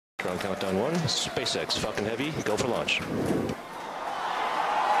On countdown 1, SpaceX Falcon Heavy, go for launch.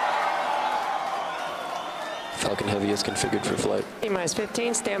 Falcon Heavy is configured for flight. T-minus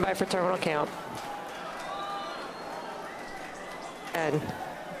 15, standby for terminal count. 10,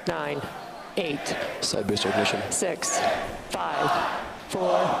 9, 8. Side booster ignition. 6, 5,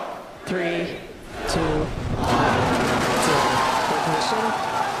 4, 3, 2, 1, 0. Ignition.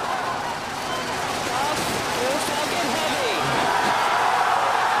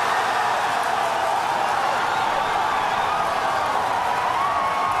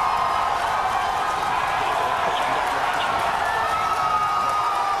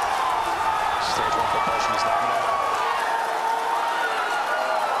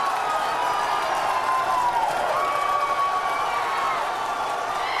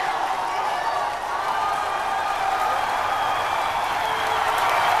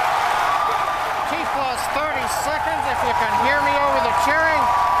 Seconds, if you can hear me over the cheering.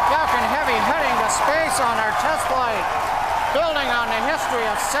 Falcon Heavy heading to space on our test flight. Building on the history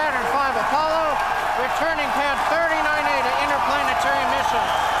of Saturn V Apollo, returning pad 39A to interplanetary mission.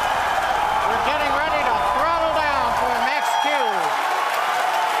 We're getting ready to throttle down for max Q.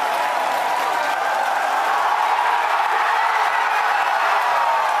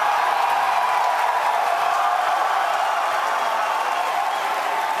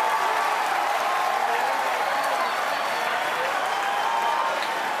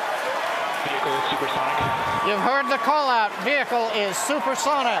 Supersonic. You've heard the call out. Vehicle is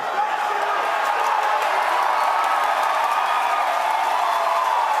supersonic.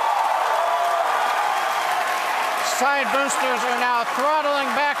 Side boosters are now throttling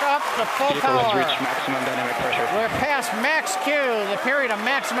back up to full power. Vehicle has reached maximum dynamic pressure. We're past max Q, the period of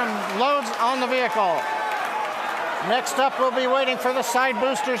maximum loads on the vehicle. Next up, we'll be waiting for the side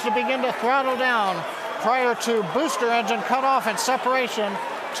boosters to begin to throttle down prior to booster engine cutoff and separation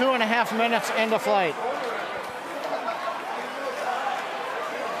 2.5 minutes into flight.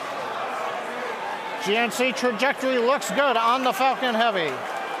 GNC trajectory looks good on the Falcon Heavy.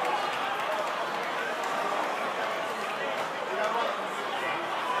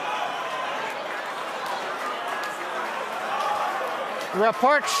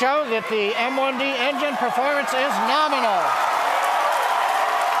 Reports show that the M1D engine performance is nominal.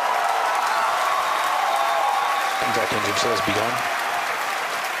 Contact engine sales begun.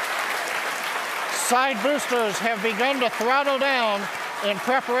 Side boosters have begun to throttle down in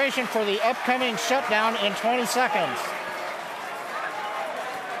preparation for the upcoming shutdown in 20 seconds.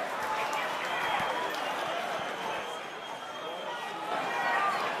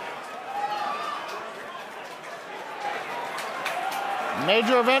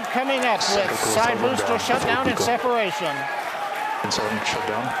 Major event coming up with side booster shutdown and separation. Inside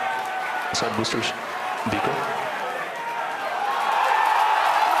shutdown. Side boosters. Beacon.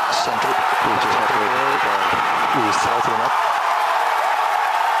 Center. We start them up.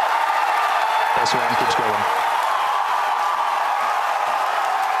 S1 keeps going.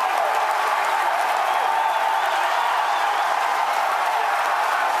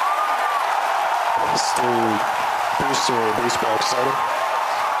 Still booster base box started.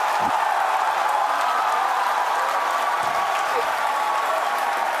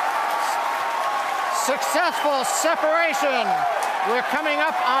 Successful separation. We're coming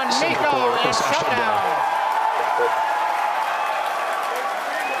up on MECO and shutdown.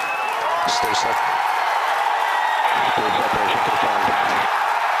 Stay set. Good separation confirmed.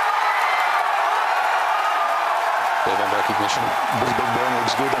 Wave on recognition. This big burn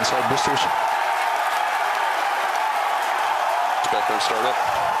looks good on side boosters. Backburn startup.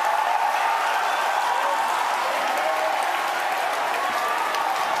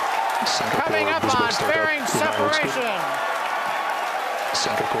 Coming up on fairing separation.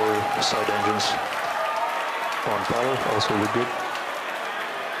 Center core side engines on power, also look good.